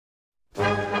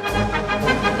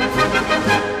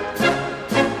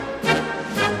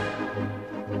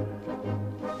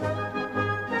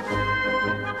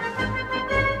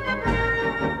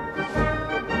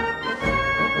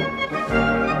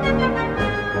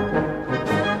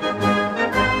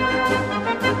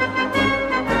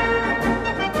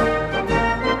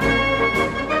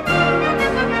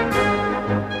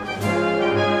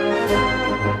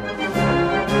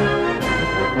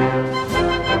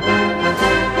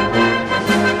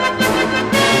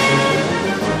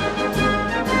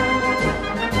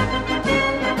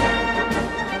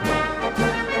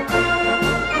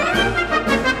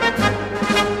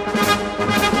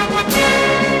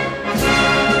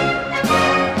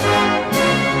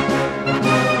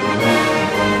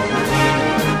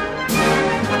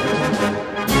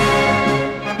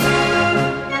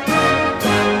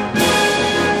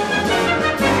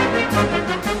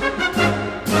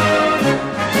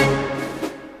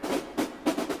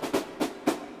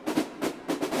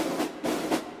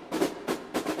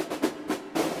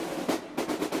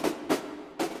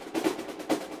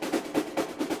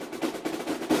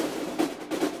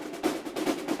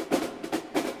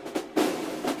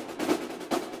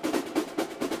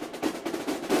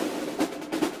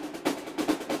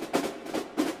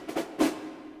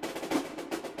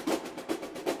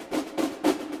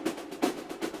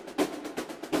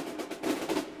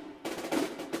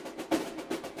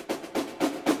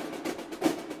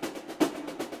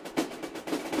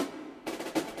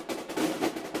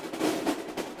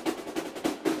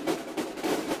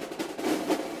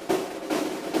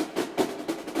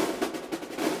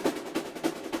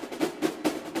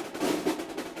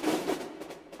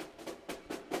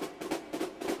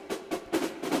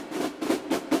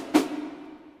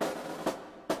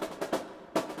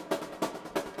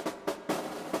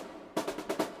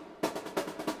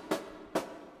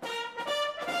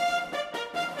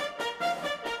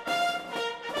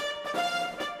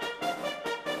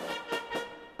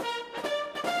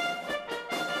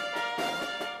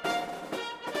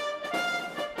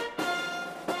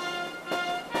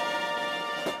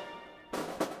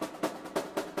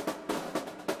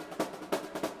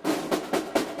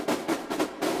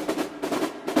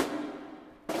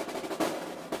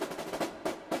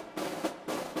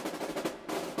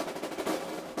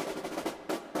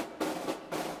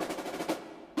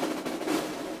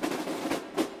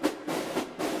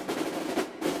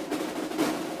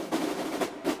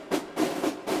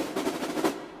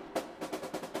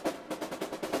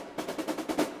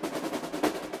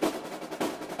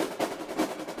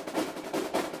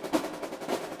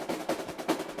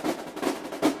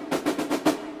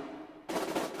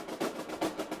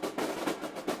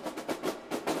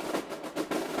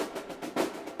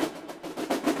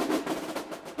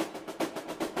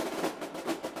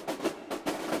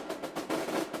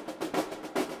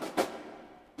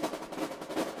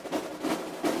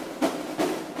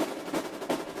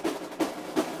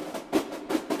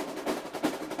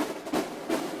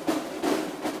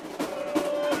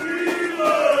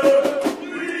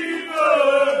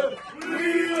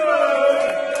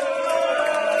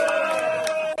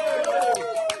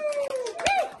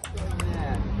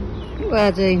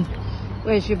car, Dean?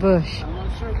 Where's your bush? I'm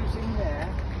not sure if it's in there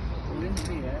or in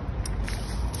here.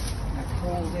 I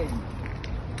crawled in.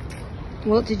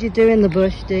 What did you do in the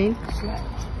bush, Dean? Slept.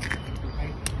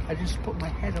 I just put my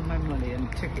head on my money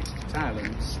and tickets to Thailand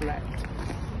and slept.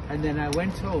 And then I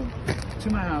went home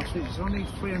to my house, which is only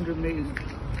 300 metres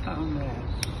down there.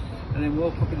 And then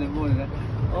woke up in the morning and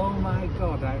oh my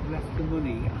God, I've left the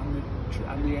money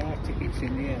and the air tickets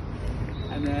in the air.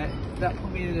 And that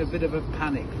put me in a bit of a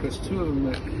panic because two of them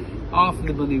were, half of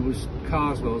the money was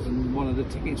Carswell's and one of the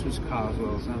tickets was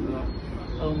Carswell's. And I thought,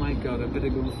 oh my God, I better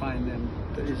go and find them.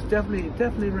 But it's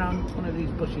definitely around one of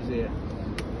these bushes here.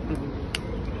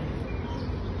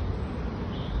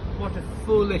 What a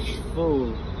foolish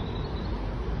fool.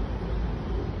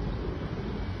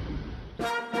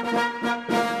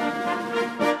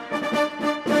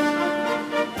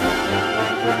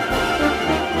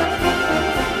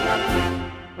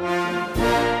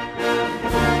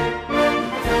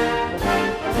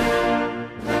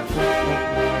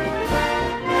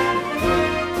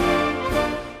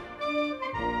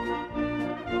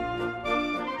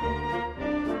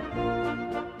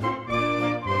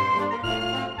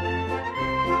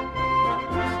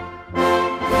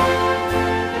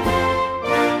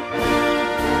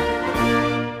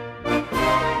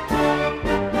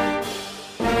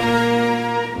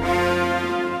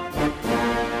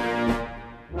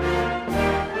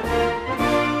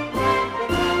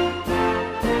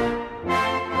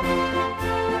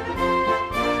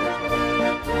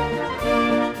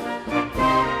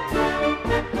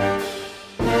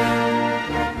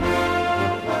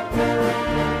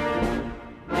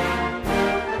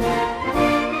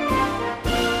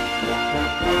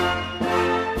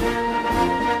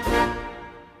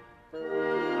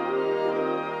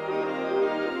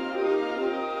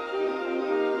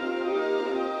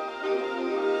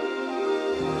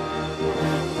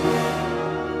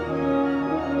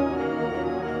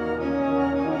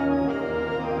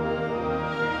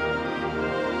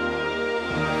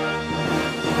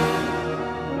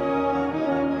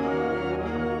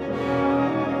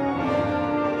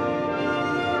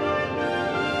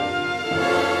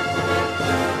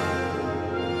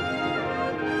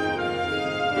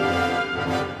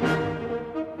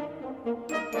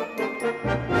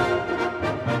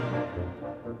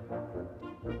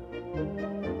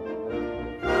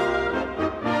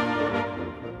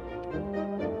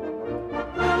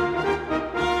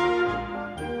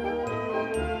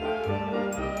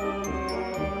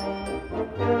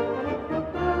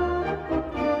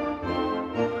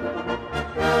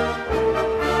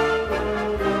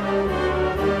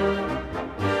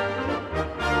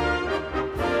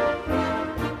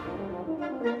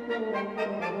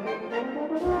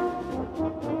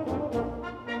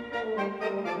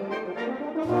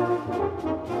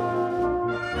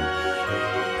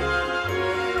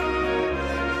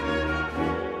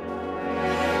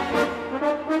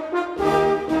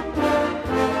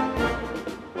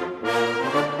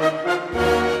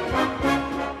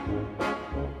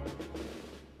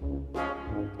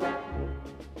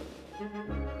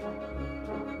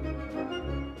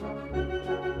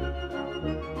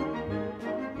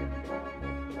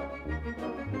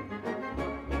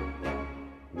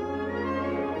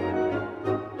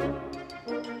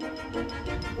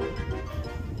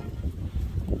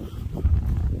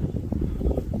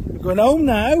 We're going home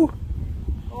now.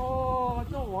 Oh,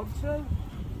 I don't want to.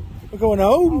 We're going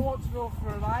home. I want to go for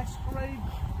an ice cream.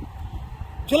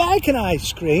 Do you like an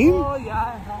ice cream? Oh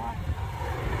yeah.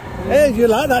 Hey, do you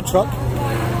like that truck?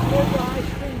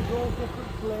 Ice creams, all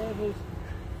different flavours.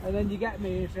 And then you get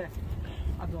me and say,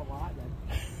 I don't like them.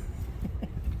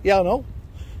 Yeah, I know.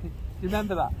 You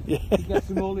remember that? Yeah. You get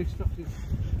some all instructions.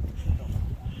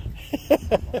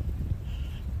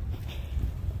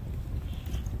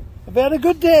 Have you had a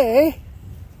good day?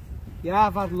 Yeah,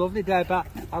 I've had a lovely day, but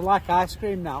I like ice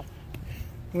cream now.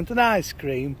 You want an ice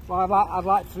cream? Well, I'd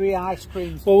like 3 ice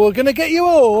creams. Well, we're going to get you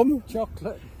home.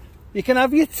 Chocolate. You can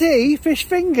have your tea, fish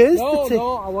fingers.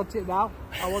 No, I want it now.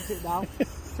 I want it now.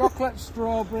 Chocolate,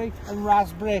 strawberry and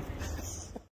raspberry.